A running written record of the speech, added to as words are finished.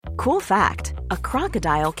Cool fact, a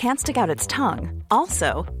crocodile can't stick out its tongue.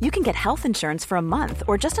 Also, you can get health insurance for a month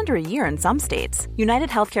or just under a year in some states. United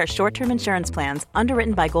Healthcare short-term insurance plans,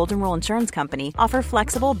 underwritten by Golden Rule Insurance Company, offer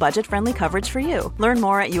flexible, budget-friendly coverage for you. Learn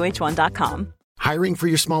more at uh1.com. Hiring for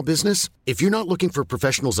your small business? If you're not looking for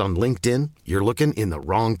professionals on LinkedIn, you're looking in the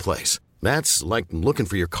wrong place. That's like looking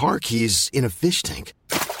for your car keys in a fish tank.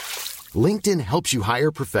 LinkedIn helps you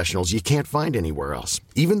hire professionals you can't find anywhere else,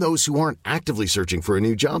 even those who aren't actively searching for a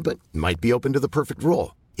new job but might be open to the perfect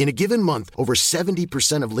role. In a given month, over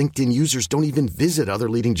 70% of LinkedIn users don't even visit other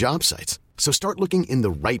leading job sites. So start looking in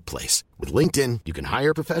the right place. With LinkedIn, you can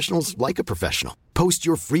hire professionals like a professional. Post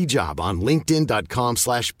your free job on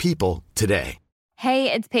linkedin.com/people today.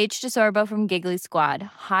 Hey, it's Paige DeSorbo from Giggly Squad.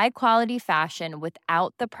 High quality fashion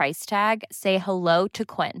without the price tag. Say hello to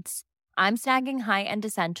Quince. I'm snagging high-end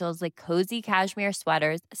essentials like cozy cashmere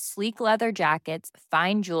sweaters, sleek leather jackets,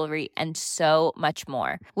 fine jewelry, and so much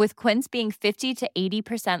more. With Quince being 50 to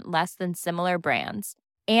 80% less than similar brands.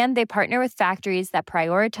 And they partner with factories that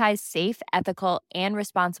prioritize safe, ethical, and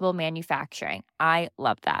responsible manufacturing. I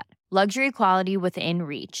love that. Luxury quality within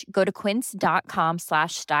reach. Go to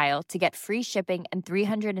quince.com/style to get free shipping and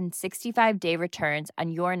 365-day returns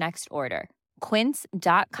on your next order.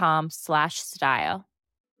 Quince.com/style.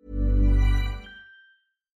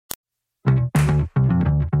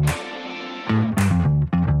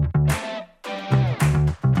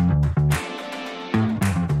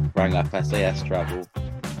 Rang up SAS Travel.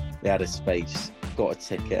 They had a space, got a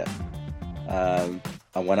ticket. I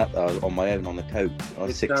went up there on my own on the coach. I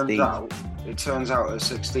was 16. It turns out at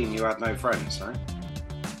 16 you had no friends, right?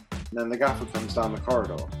 And then the gaffer comes down the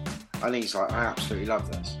corridor and he's like, I absolutely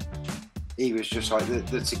love this. He was just like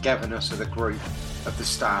the togetherness of the group, of the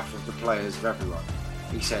staff, of the players, of everyone.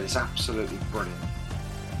 He said it's absolutely brilliant.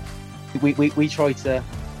 We try to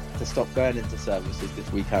stop going into services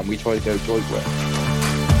if we can. We try to go joint work.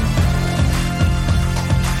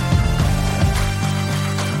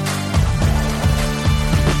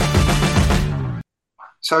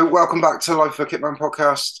 So welcome back to Life for Kitman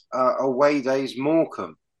podcast, Away Days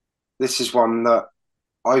Morecambe. This is one that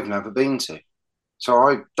I've never been to. So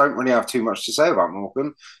I don't really have too much to say about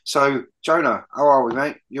Morecambe. So Jonah, how are we,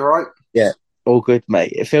 mate? You all right? Yeah, all good,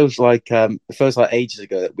 mate. It feels like ages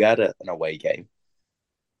ago that we had an away game.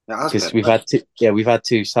 Because we've had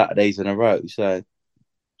two Saturdays in a row. So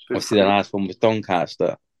obviously the last one was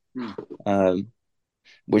Doncaster,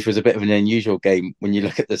 which was a bit of an unusual game when you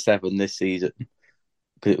look at the 7 this season.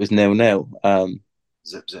 Because it was 0-0.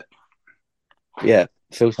 Zip. Yeah,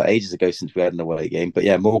 it feels like ages ago since we had an away game. But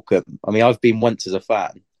yeah, Morecambe. I mean, I've been once as a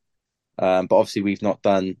fan, but obviously we've not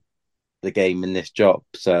done the game in this job,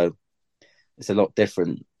 so it's a lot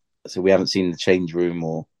different. So we haven't seen the change room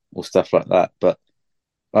or stuff like that. But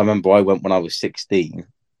I remember I went when I was 16.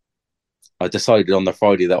 I decided on the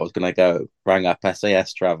Friday that I was going to go. Rang up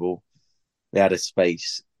SAS Travel. They had a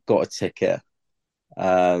space, got a ticket.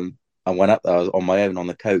 I went up there. I was on my own on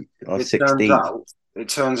the coach. I was 16. It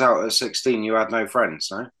turns out at 16 you had no friends,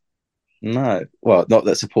 no? No. Well, not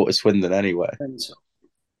that supported Swindon anyway.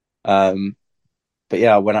 But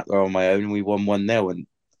yeah, I went up there on my own and we won 1-0 and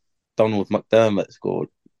Donald McDermott scored.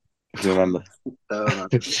 If you remember.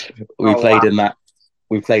 We played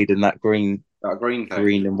in that green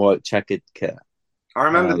and white checkered kit. I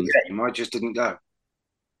remember the game, I just didn't go.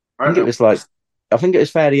 I think it was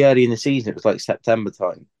fairly early in the season. It was like September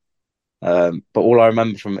time. But all I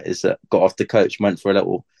remember from it is that I got off the coach, went for a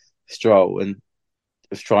little stroll, and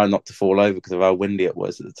was trying not to fall over because of how windy it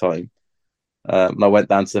was at the time. And I went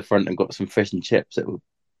down to the front and got some fish and chips. It was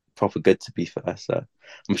proper good, to be fair. So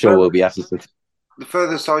I'm sure we'll be having some. The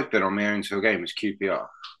furthest I've been on my own to a game is QPR.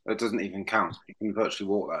 It doesn't even count. You can virtually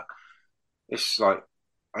walk there. It's like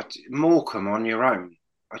Morecambe on your own.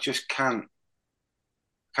 I just can't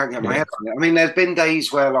get my head on it. I mean, there's been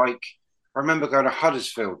days where, like, I remember going to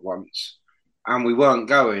Huddersfield once and we weren't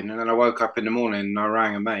going. And then I woke up in the morning and I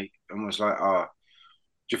rang a mate and was like, do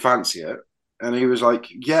you fancy it? And he was like,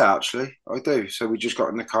 yeah, actually, I do. So we just got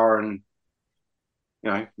in the car and,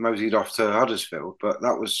 moseyed off to Huddersfield. But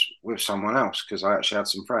that was with someone else because I actually had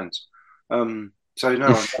some friends. So, no,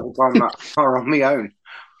 I've never gone that far on my own.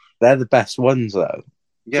 They're the best ones, though.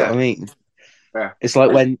 Yeah. Do you know what I mean? Yeah. It's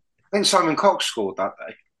like when... I think Simon Cox scored that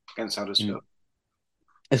day against Huddersfield.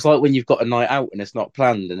 It's like when you've got a night out and it's not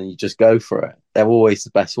planned and then you just go for it. They're always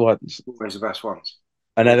the best ones. Always the best ones.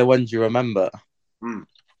 And they're the ones you remember. I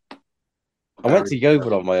went to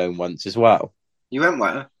Yeovil on my own once as well. You went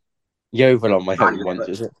where? Yeovil on my own once,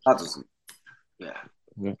 is it? That doesn't... Yeah.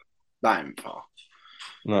 That ain't far.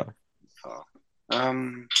 No. Far.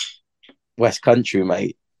 West Country,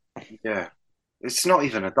 mate. Yeah. It's not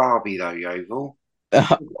even a derby though, Yeovil.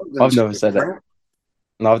 I've never said it.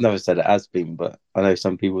 No, I've never said it has been, but I know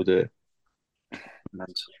some people do.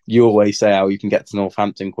 Mental. You always say how you can get to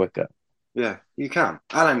Northampton quicker. Yeah, you can.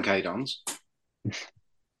 And MK Dons.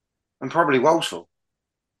 And probably Walsall.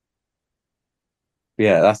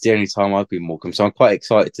 Yeah, that's the only time I've been Morecambe. So I'm quite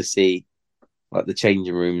excited to see like the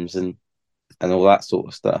changing rooms and all that sort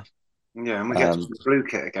of stuff. Yeah, and we get to see the blue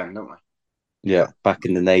kit again, don't we? Yeah, back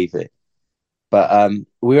in the Navy. But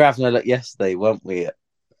we were having a look yesterday, weren't we? At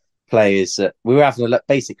players. We were having a look.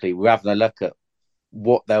 Basically, we were having a look at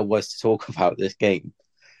what there was to talk about this game,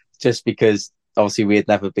 just because obviously we had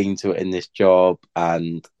never been to it in this job,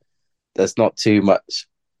 and there's not too much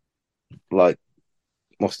like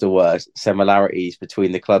what's the word similarities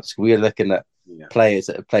between the clubs. We were looking at players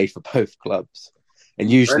that have played for both clubs, and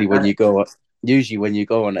usually when you go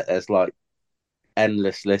on it, there's like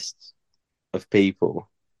endless lists of people,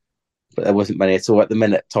 but there wasn't many at all at the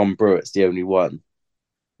minute. Tom Brewett's the only one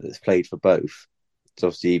that's played for both. So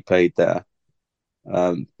obviously he played there.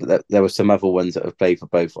 But there were some other ones that have played for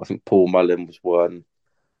both. I think Paul Mullen was one.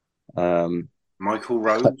 Michael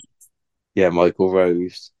Rose. Yeah, Michael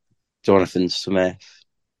Rose, Jonathan Smith.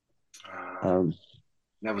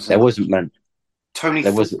 There wasn't many. Tony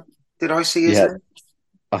Ford. Did I see his name?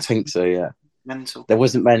 I think so, yeah. Mental. There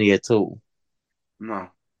wasn't many at all. No,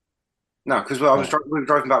 because we were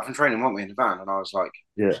driving back from training, weren't we, in the van? And I was like,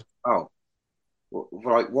 yeah. Oh,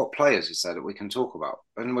 like what players is there that we can talk about?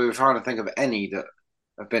 And we were trying to think of any that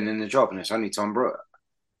have been in the job, and it's only Tom Brewer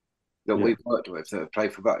that we've worked with that have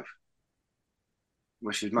played for both,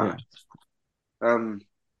 which is mad. Yeah.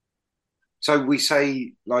 So we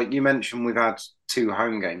say, like you mentioned, we've had 2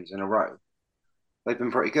 home games in a row. They've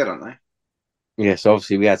been pretty good, haven't they? Yeah, so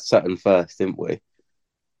obviously we had Sutton first, didn't we?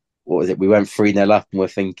 What was it? We went 3-0 up and we're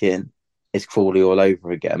thinking it's Crawley all over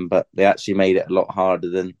again, but they actually made it a lot harder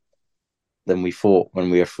than we thought when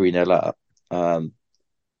we were 3-0 up. And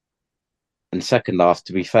second half,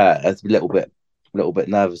 to be fair, I was a little bit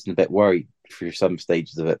nervous and a bit worried through some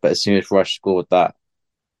stages of it. But as soon as Rush scored that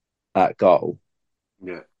goal,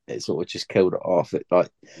 it sort of just killed it off. It like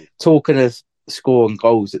talking of scoring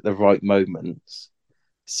goals at the right moments.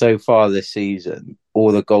 So far this season,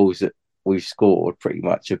 all the goals that we've scored pretty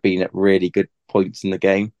much have been at really good points in the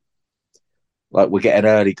game. Like we're getting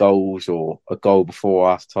early goals or a goal before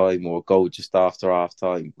half time or a goal just after half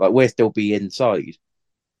time. Like we'll still be inside.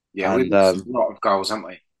 Yeah, we've got a lot of goals, haven't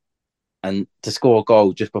we? And to score a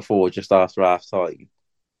goal just before, just after half time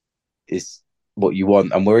is what you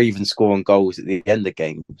want. And we're even scoring goals at the end of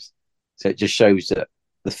games. So it just shows that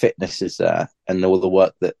the fitness is there and all the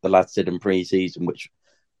work that the lads did in pre-season, which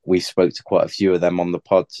we spoke to quite a few of them on the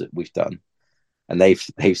pods that we've done. And they've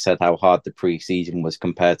said how hard the pre-season was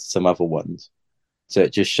compared to some other ones. So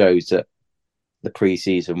it just shows that the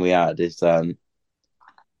pre-season we had is helping.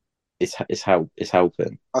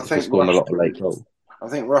 I think scoring a lot of late goals. I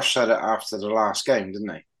think Rush said it after the last game,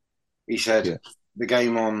 didn't he? He said the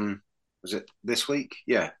game on, was it this week?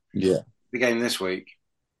 Yeah. Yeah. The game this week,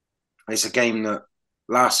 it's a game that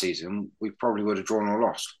last season we probably would have drawn or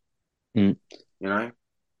lost. Mm. You know?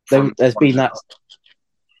 There's been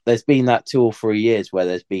that 2 or 3 years where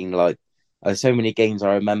there's been like so many games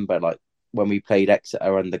I remember, like when we played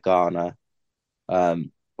Exeter under Garner,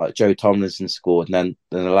 like Joe Tomlinson scored, and then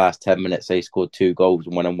in the last 10 minutes they scored 2 goals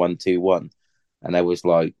and went and won 2-1. And there was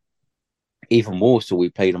like even Walsall, we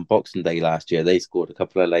played on Boxing Day last year. They scored a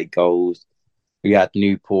couple of late goals. We had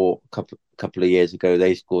Newport a couple of years ago.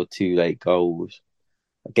 They scored 2 late goals.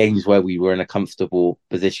 Games where we were in a comfortable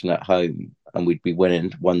position at home and we'd be winning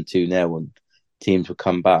 1-2-0 and teams would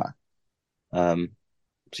come back. So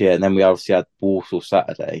yeah, and then we obviously had Walsall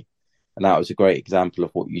Saturday, and that was a great example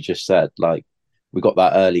of what you just said. Like we got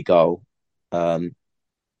that early goal.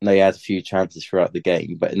 They had a few chances throughout the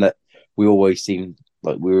game, but in that we always seemed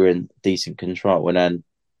like we were in decent control. And then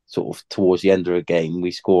sort of towards the end of the game,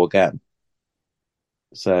 we score again.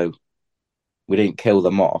 So we didn't kill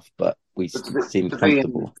them off, but we seemed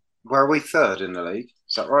comfortable. Where are we, 3rd in the league?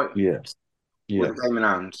 Is that right? Yeah. With the game in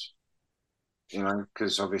hand, you know,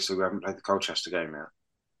 because obviously we haven't played the Colchester game yet.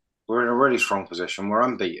 We're in a really strong position. We're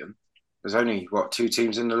unbeaten. There's only 2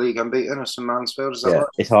 teams in the league unbeaten, or St Mansfield. Is that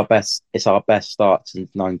right? It's our best start since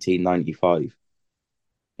 1995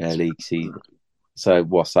 in a league season. So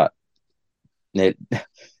what's that?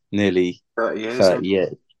 Nearly 30 years. 30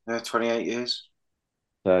 years. Yeah, 28 years.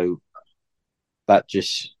 So that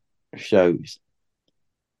just shows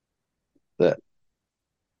that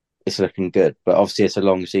it's looking good. But obviously it's a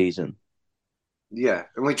long season. Yeah,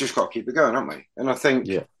 and we just got to keep it going, haven't we? And I think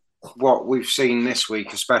what we've seen this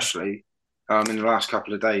week, especially in the last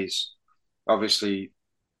couple of days, obviously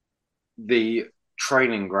the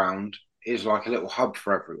training ground is like a little hub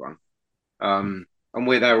for everyone. And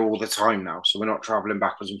we're there all the time now, so we're not traveling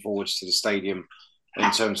backwards and forwards to the stadium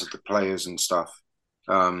in terms of the players and stuff.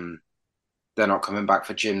 They're not coming back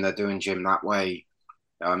for gym; they're doing gym that way.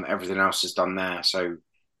 Everything else is done there, so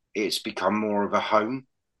it's become more of a home.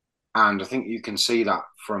 And I think you can see that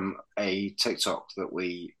from a TikTok that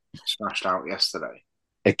we smashed out yesterday.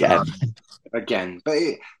 Again, but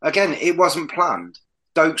it wasn't planned.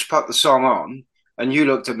 Dokes put the song on, and you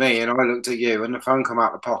looked at me, and I looked at you, and the phone come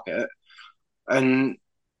out the pocket, and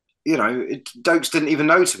Dokes didn't even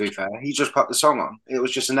know. To be fair, he just put the song on. It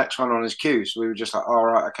was just the next one on his queue, so we were just like, "All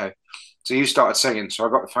right, okay." So you started singing, so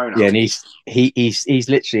I got the phone out. Yeah, and he's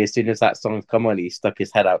literally, as soon as that song's come on, he stuck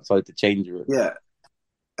his head outside the change room. Yeah,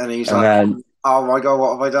 and he's like, "Oh my god,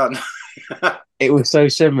 what have I done?" It was so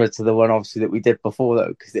similar to the one, obviously, that we did before, though,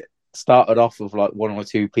 because it started off with like one or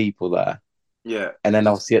two people there. Yeah, and then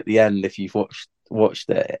obviously at the end, if you've watched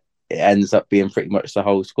it, it ends up being pretty much the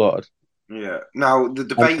whole squad. Yeah. Now the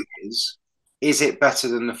debate is it better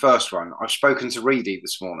than the first one? I've spoken to Reedy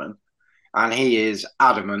this morning, and he is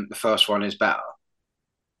adamant the first one is better.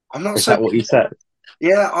 I'm not. Is that what he said?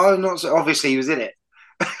 Yeah, I'm not. Obviously, he was in it.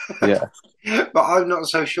 Yeah, but I'm not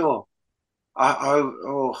so sure. I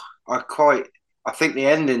think the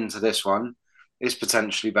ending to this one is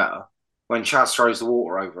potentially better. When Chaz throws the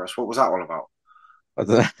water over us, what was that all about? I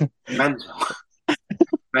don't know. Mental.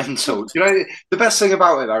 Mental. You know, the best thing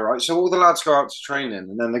about it though, right? So all the lads go out to training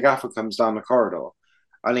and then the gaffer comes down the corridor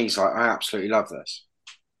and he's like, I absolutely love this.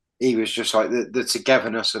 He was just like the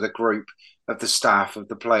togetherness of the group, of the staff, of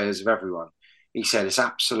the players, of everyone. He said it's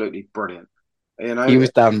absolutely brilliant. You know, He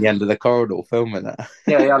was down the end of the corridor filming it.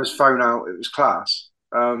 Yeah, he had his phone out. It was class.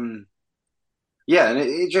 Yeah, and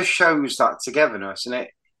it just shows that togetherness, and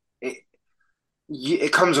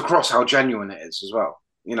it comes across how genuine it is as well.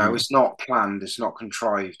 You know, It's not planned, it's not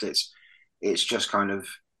contrived. It's just kind of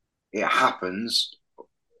it happens.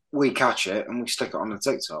 We catch it and we stick it on the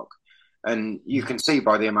TikTok, and you can see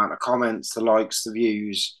by the amount of comments, the likes, the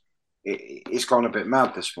views, it's gone a bit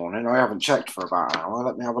mad this morning. I haven't checked for about an hour.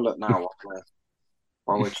 Let me have a look now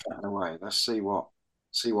while we're chatting away. Let's see what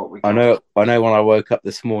we got. I know. When I woke up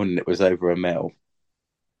this morning, it was over 1 mil.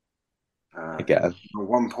 Again,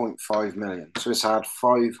 1.5 million. So it's had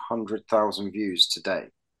 500,000 views today.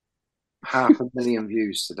 500,000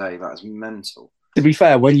 views today. That is mental. To be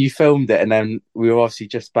fair, when you filmed it and then we were obviously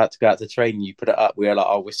just about to go out to train, you put it up. We were like,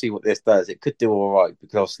 "Oh, we'll see what this does." It could do all right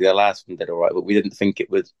because obviously the last one did all right, but we didn't think it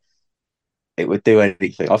would do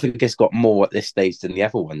anything. I think it's got more at this stage than the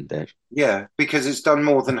other one did. Yeah, because it's done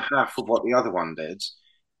more than half of what the other one did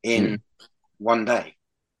in one day,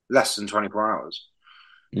 less than 24 hours.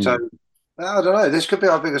 So I don't know. This could be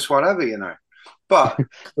our biggest one ever, you know. But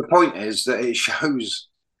the point is that it shows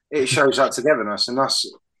that togetherness, and that's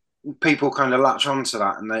people kind of latch onto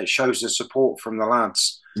that, and it shows the support from the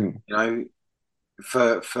lads, you know,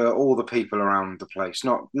 for all the people around the place,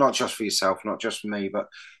 not just for yourself, not just for me, but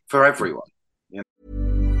for everyone. You know?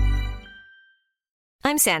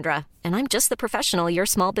 I'm Sandra, and I'm just the professional your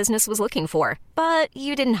small business was looking for. But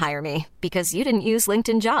you didn't hire me because you didn't use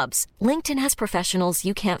LinkedIn Jobs. LinkedIn has professionals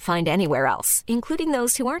you can't find anywhere else, including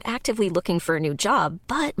those who aren't actively looking for a new job,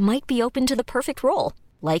 but might be open to the perfect role,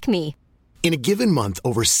 like me. In a given month,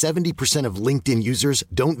 over 70% of LinkedIn users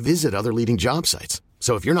don't visit other leading job sites.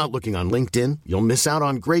 So if you're not looking on LinkedIn, you'll miss out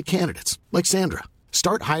on great candidates like Sandra.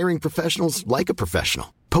 Start hiring professionals like a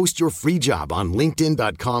professional. Post your free job on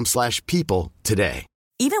linkedin.com/people today.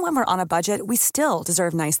 Even when we're on a budget, we still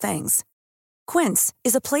deserve nice things. Quince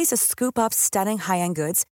is a place to scoop up stunning high-end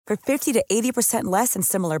goods for 50 to 80% less than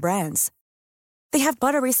similar brands. They have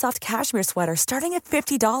buttery soft cashmere sweaters starting at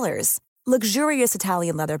 $50, luxurious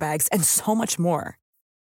Italian leather bags, and so much more.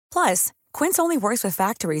 Plus, Quince only works with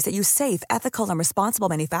factories that use safe, ethical, and responsible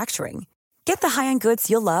manufacturing. Get the high-end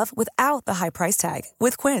goods you'll love without the high price tag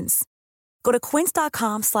with Quince. Go to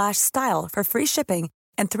quince.com/style for free shipping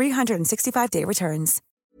and 365-day returns.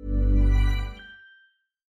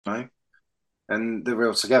 Right? And the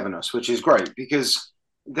real togetherness, which is great, because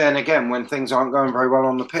then again, when things aren't going very well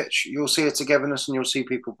on the pitch, you'll see a togetherness and you'll see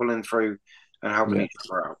people pulling through and helping each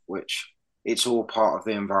other out, which it's all part of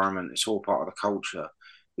the environment. It's all part of the culture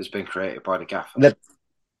that's been created by the gaffer.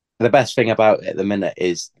 The best thing about it at the minute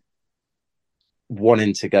is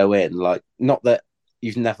wanting to go in. Like, not that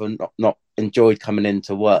you've never not enjoyed coming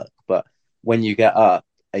into work, but when you get up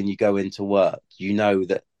and you go into work, you know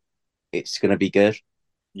that it's going to be good.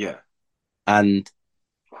 Yeah. And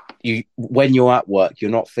when you're at work, you're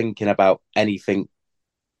not thinking about anything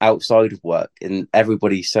outside of work, and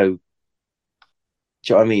everybody's so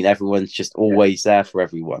Do you know what I mean? Everyone's just always there for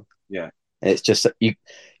everyone. Yeah. And it's just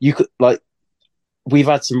you could like we've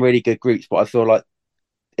had some really good groups, but I feel like,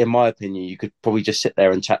 in my opinion, you could probably just sit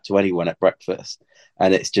there and chat to anyone at breakfast,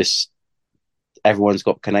 and it's just everyone's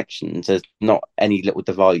got connections. There's not any little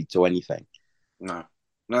divides or anything. No,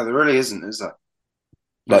 there really isn't, is there?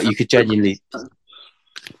 Like you could genuinely.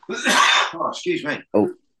 Oh, excuse me.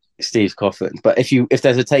 Oh, Steve's coughing. But if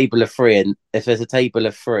there's a table of three, and if there's a table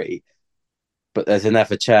of three, but there's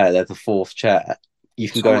another chair, there's a fourth chair, you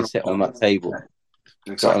can go and sit on that table.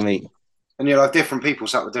 Yeah. Exactly. Do you know what I mean? And you'll have different people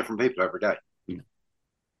sat with different people every day. You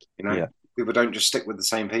know, yeah. People don't just stick with the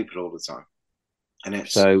same people all the time, and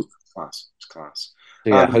it's class. It's class.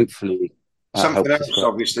 So yeah, hopefully. Something else,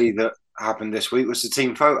 obviously, that happened this week was the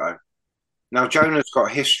team photo. Now, Jonah's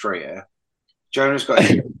got history here. Jonah's got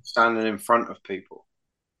history standing in front of people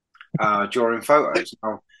during photos.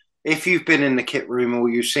 Now, if you've been in the kit room or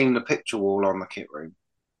you've seen the picture wall on the kit room,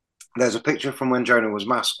 there's a picture from when Jonah was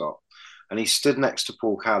mascot, and he stood next to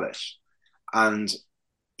Paul Callis, and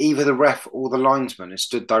either the ref or the linesman is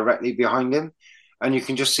stood directly behind him, and you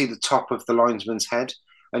can just see the top of the linesman's head.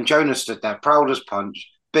 And Jonah stood there, proud as punch,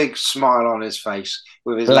 big smile on his face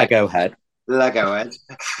with his Lego head. And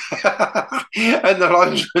the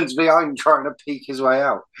linesman's behind trying to peek his way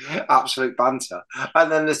out. Absolute banter.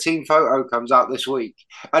 And then the team photo comes out this week,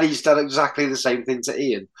 and he's done exactly the same thing to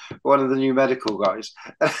Ian, one of the new medical guys.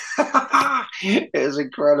 It was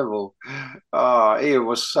incredible. Oh, Ian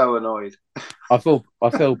was so annoyed. I feel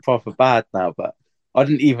proper bad now, but I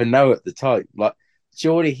didn't even know at the time. Like,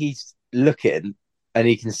 surely he's looking and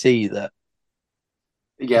he can see that.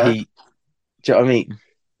 Yeah. Do you know what I mean?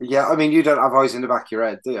 Yeah, I mean, you don't have eyes in the back of your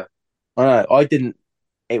head, do you? I know. I didn't.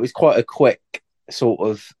 It was quite a quick sort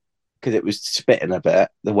of, because it was spitting a bit,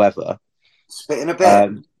 the weather. Spitting a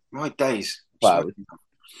bit? My days. Well,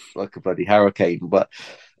 like a bloody hurricane, but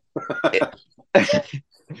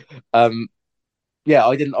yeah,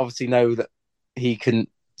 I didn't obviously know that he couldn't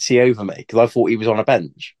see over me because I thought he was on a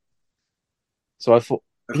bench. So I thought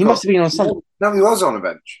he must have been on something. No, he was on a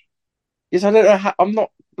bench. Yes, I don't know how. I'm not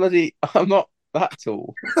that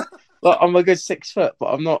tall. Like, I'm a good 6 foot, but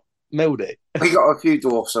I'm not Mildy. We got a few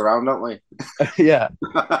dwarfs around, don't we? Yeah.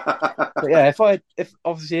 But yeah, if I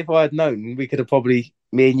had known, we could have probably,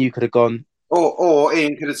 me and you could have gone. Or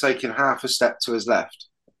Ian could have taken half a step to his left.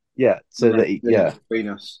 Yeah, so that between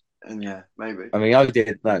us, and yeah, maybe. I mean, I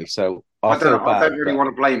didn't know, so I don't really want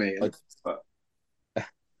to blame Ian,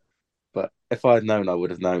 but if I had known, I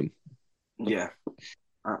would have known. Yeah,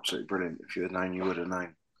 absolutely brilliant. If you had known, you would have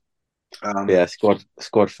known. Yeah, squad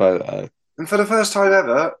photo. And for the first time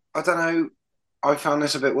ever, I don't know, I found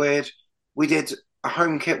this a bit weird. We did a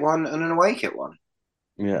home kit one and an away kit one.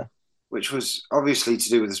 Yeah. Which was obviously to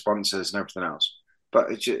do with the sponsors and everything else. But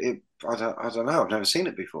I don't know. I've never seen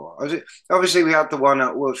it before. Obviously, we had the one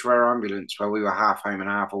at Wiltshire Ambulance where we were half home and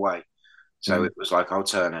half away. So it was like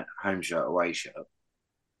alternate home shirt, away shirt.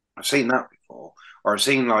 I've seen that before. Or I've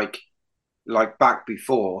seen like back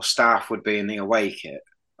before, staff would be in the away kit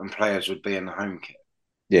and players would be in the home kit.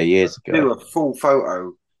 Yeah, years ago. Do a full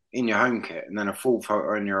photo in your home kit and then a full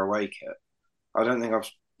photo in your away kit. I don't think I've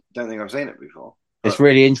seen it before. It's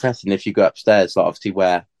really interesting if you go upstairs, like obviously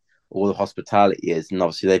where all the hospitality is, and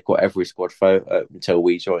obviously they've got every squad photo until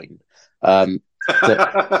we joined. Until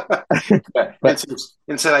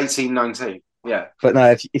 18-19. Yeah. But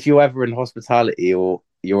no, if you're ever in hospitality or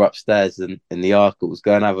you're upstairs in the Arkles,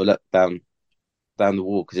 go and have a look down the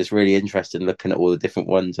wall, because it's really interesting looking at all the different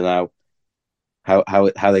ones and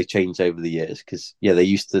how they changed over the years. Because yeah, they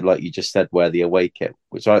used to, like you just said, wear the away kit,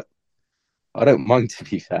 which I don't mind, to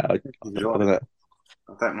be fair. I don't know.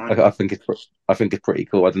 I don't mind. I think it's pretty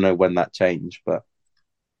cool. I don't know when that changed, but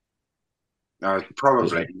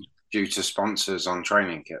probably due to sponsors on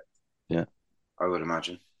training kit. Yeah, I would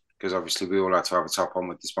imagine, because obviously we all had to have a top on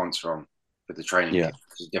with the sponsor on with the training kit.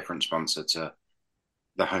 It's a different sponsor to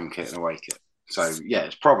the home kit and away kit. So yeah,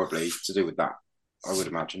 it's probably to do with that, I would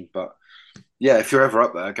imagine. But yeah, if you're ever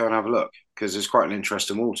up there, go and have a look, because it's quite an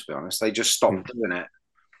interesting wall, to be honest. They just stopped doing it.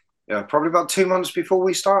 Yeah, probably about 2 months before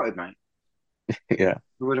we started, mate. Yeah,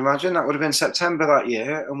 I would imagine that would have been September that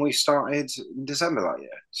year, and we started in December that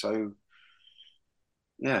year. So,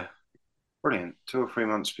 yeah, brilliant. 2 or 3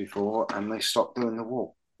 months before, and they stopped doing the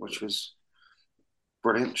wall, which was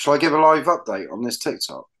brilliant. Shall I give a live update on this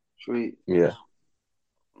TikTok? Shall we? Yeah.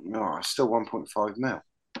 No, it's still 1.5 mil.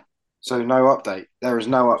 So no update. There is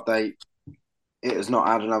no update. It has not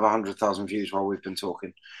had another 100,000 views while we've been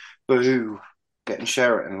talking. Boo! Get and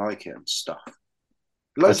share it and like it and stuff.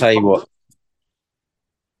 I'll tell you what.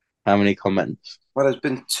 How many comments? Well, there's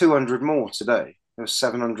been 200 more today. There's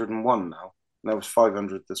 701 now. There was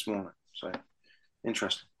 500 this morning. So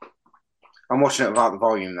interesting. I'm watching it without the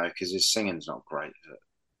volume though because his singing's not great.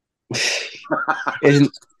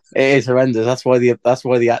 Isn't it is horrendous. That's why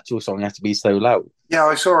the actual song has to be so loud. Yeah,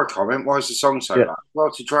 I saw a comment. Why is the song so Yeah. loud?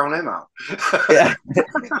 Well, to drown him out. Yeah,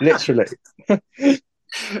 literally.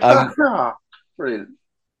 Brilliant.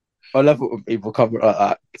 I love it when people comment like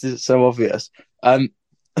that because it's so obvious. But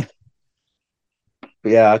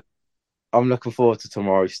yeah, I'm looking forward to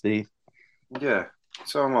tomorrow, Steve. Yeah,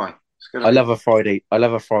 so am I. It's gonna I be... love a Friday. I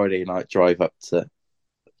love a Friday night drive up to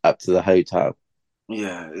the hotel.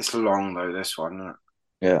 Yeah, it's long though. This one. Isn't it?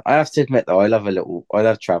 Yeah, I have to admit though, I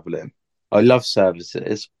love traveling. I love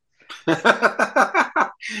services.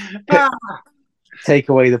 Take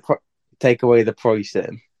away the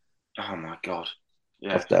pricing Oh my god!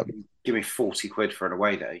 Yeah, of them. give me 40 quid for an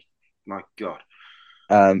away day. My god.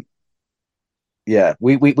 Yeah,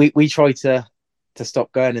 we try to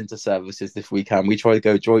stop going into services if we can. We try to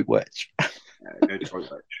go Droitwich. Yeah, go to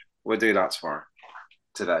Droitwich. We'll do that tomorrow,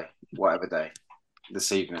 today, whatever day,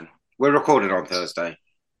 this evening. We're recording on Thursday.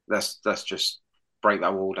 Let's just break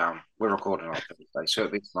that wall down. We're recording on Thursday, so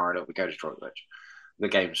it'll be tomorrow that we go to Droitwich. The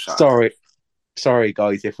game's Saturday. Sorry,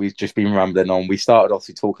 guys, if we've just been rambling on. We started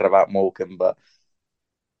obviously talking about Morecambe, but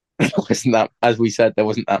wasn't that, as we said, there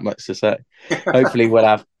wasn't that much to say. Hopefully, we'll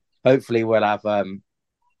have a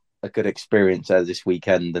good experience there this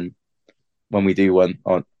weekend, and when we do one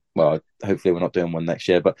on, well, hopefully we're not doing one next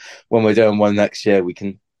year, but when we're doing one next year,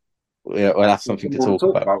 we'll have something to talk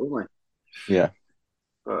about. Won't we? Yeah,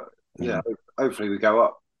 but yeah, hopefully we go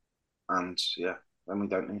up, and yeah, then we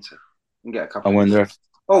don't need to. We can get a couple. I wonder if.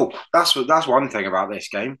 Oh, that's one thing about this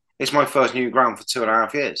game. It's my first new ground for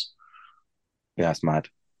 2.5 years. Yeah, that's mad.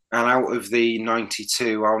 And out of the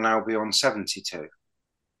 92, I'll now be on 72.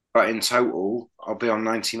 But in total, I'll be on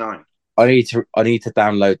 99. I need to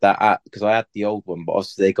download that app because I had the old one, but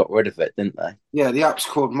obviously they got rid of it, didn't they? Yeah, the app's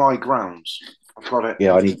called My Grounds. I've got it.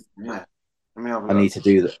 Yeah, Yeah. Let me have a I look. need to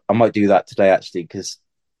do that. I might do that today actually because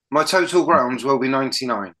my total grounds will be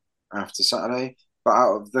 99 after Saturday, but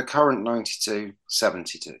out of the current 92,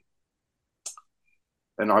 72.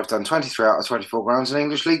 And I've done 23 out of 24 grounds in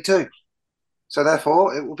English League 2. So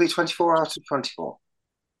therefore, it will be 24 out of 24.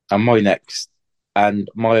 And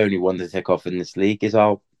my only one to tick off in this league is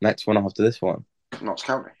our next one after this one. Notts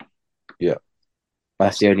County. Yeah.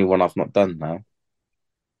 That's the only one I've not done now.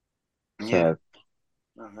 Yeah.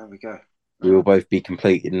 So there we go. we will both be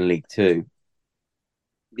completed in League 2.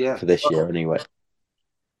 Yeah. For this year anyway.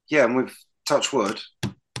 Yeah, and we've touched wood.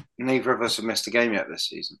 Neither of us have missed a game yet this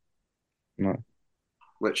season. No.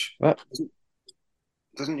 Which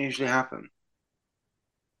doesn't usually happen.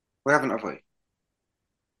 We haven't, have we?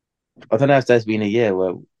 I don't know if there's been a year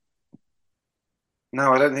where...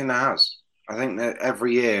 No, I don't think there has. I think that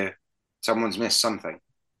every year someone's missed something.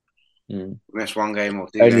 Missed one game or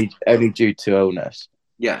two only due to illness.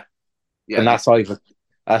 Yeah. And that's either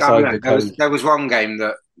there was one game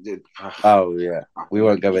that... Oh, yeah. We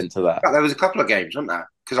won't go into that. There was a couple of games, wasn't there?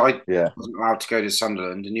 Because I wasn't allowed to go to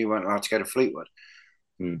Sunderland and you weren't allowed to go to Fleetwood.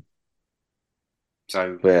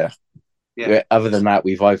 So... Yeah. Other than that,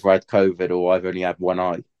 we've either had COVID or I've only had one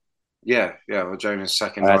eye. Yeah. Well, Jonah's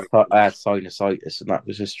second I had sinusitis and that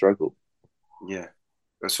was a struggle. Yeah.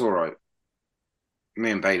 That's all right.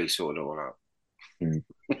 Me and Bailey sorted it all out.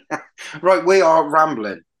 Right, we are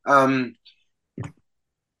rambling.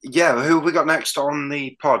 Yeah, who have we got next on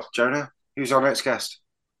the pod, Jonah? Who's our next guest?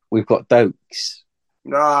 We've got Dokes.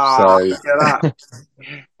 Look at that.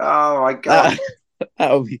 Oh my god.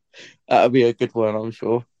 That'll be a good one, I'm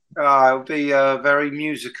sure. It'll be very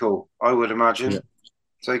musical, I would imagine. Yeah.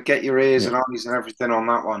 So get your ears and eyes and everything on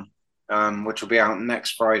that one, which will be out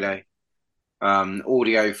next Friday.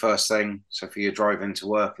 Audio first thing, so for your drive into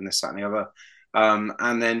work and this, that, and the other.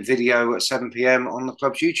 And then video at 7 p.m. on the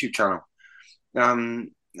club's YouTube channel.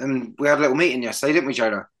 And we had a little meeting yesterday, didn't we,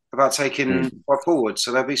 Jonah, about taking forward.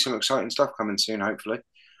 So there'll be some exciting stuff coming soon, hopefully.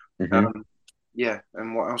 And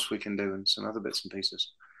what else we can do and some other bits and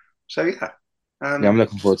pieces. So, yeah. I'm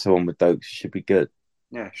looking forward to one with Dokes. It should be good.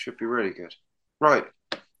 Yeah, it should be really good. Right.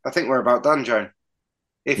 I think we're about done, Joan.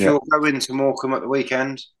 If you're going to Morecambe at the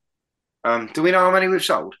weekend, do we know how many we've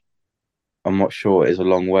sold? I'm not sure. It's a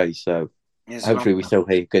long way, so hopefully we still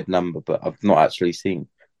hit a good number, but I've not actually seen.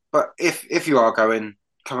 But if you are going,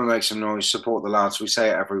 come and make some noise, support the lads. We say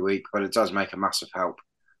it every week, but it does make a massive help.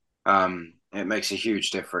 It makes a huge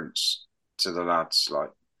difference to the lads. Like,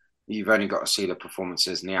 you've only got to see the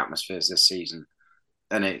performances and the atmospheres this season,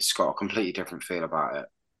 and it's got a completely different feel about it.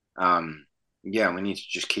 We need to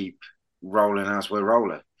just keep rolling as we're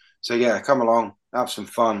rolling. So, come along, have some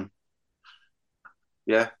fun.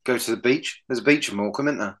 Yeah, go to the beach. There's a beach in Morecambe,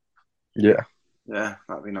 isn't there? Yeah. Yeah,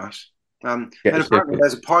 that'd be nice. Get And a apparently ticket.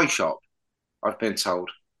 there's a pie shop, I've been told.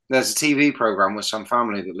 There's a TV programme with some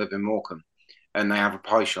family that live in Morecambe and they have a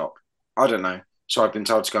pie shop. I don't know. So I've been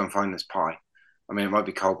told to go and find this pie. I mean, it might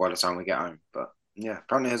be cold by the time we get home, but yeah,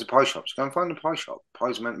 apparently there's a pie shop. So go and find the pie shop.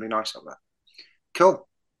 Pies are meant to be nice up there. Cool.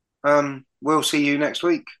 We'll see you next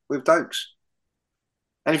week with Dokes.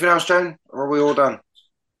 Anything else, Joan? Or are we all done?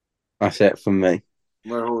 That's it from me.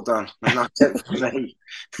 We're all done. And that's it for me.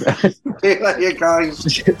 See you later, guys.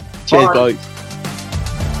 Cheers, Bye. guys.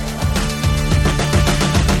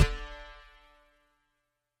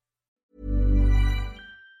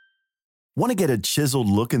 Want to get a chiseled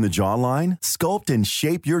look in the jawline? Sculpt and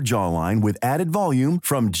shape your jawline with added volume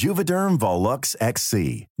from Juvederm Volux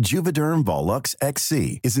XC. Juvederm Volux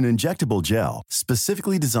XC is an injectable gel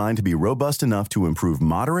specifically designed to be robust enough to improve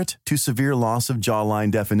moderate to severe loss of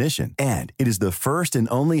jawline definition. And it is the first and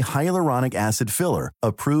only hyaluronic acid filler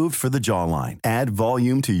approved for the jawline. Add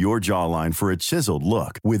volume to your jawline for a chiseled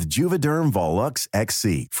look with Juvederm Volux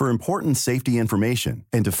XC. For important safety information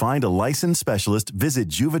and to find a licensed specialist, visit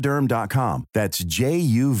juvederm.com. That's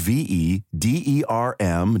JUVEDERM.com.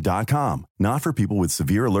 Not for people with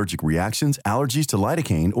severe allergic reactions, allergies to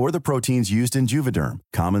lidocaine, or the proteins used in Juvederm.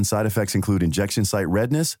 Common side effects include injection site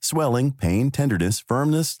redness, swelling, pain, tenderness,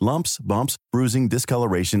 firmness, lumps, bumps, bruising,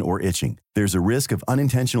 discoloration, or itching. There's a risk of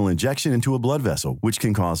unintentional injection into a blood vessel, which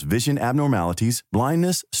can cause vision abnormalities,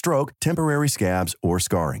 blindness, stroke, temporary scabs, or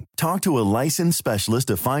scarring. Talk to a licensed specialist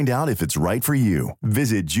to find out if it's right for you.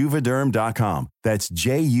 Visit Juvederm.com. That's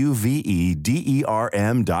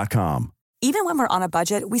JUVEDERM.com. Even when we're on a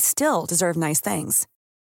budget, we still deserve nice things.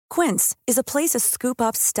 Quince is a place to scoop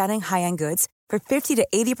up stunning high-end goods for 50 to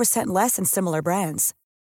 80% less than similar brands.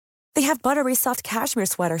 They have buttery soft cashmere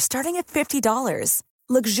sweaters starting at $50,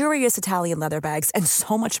 luxurious Italian leather bags, and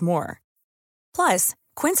so much more. Plus,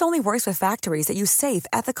 Quince only works with factories that use safe,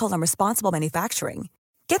 ethical, and responsible manufacturing.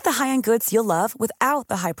 Get the high-end goods you'll love without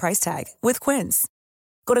the high price tag with Quince.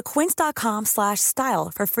 Go to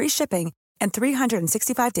quince.com/style for free shipping and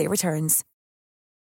 365-day returns.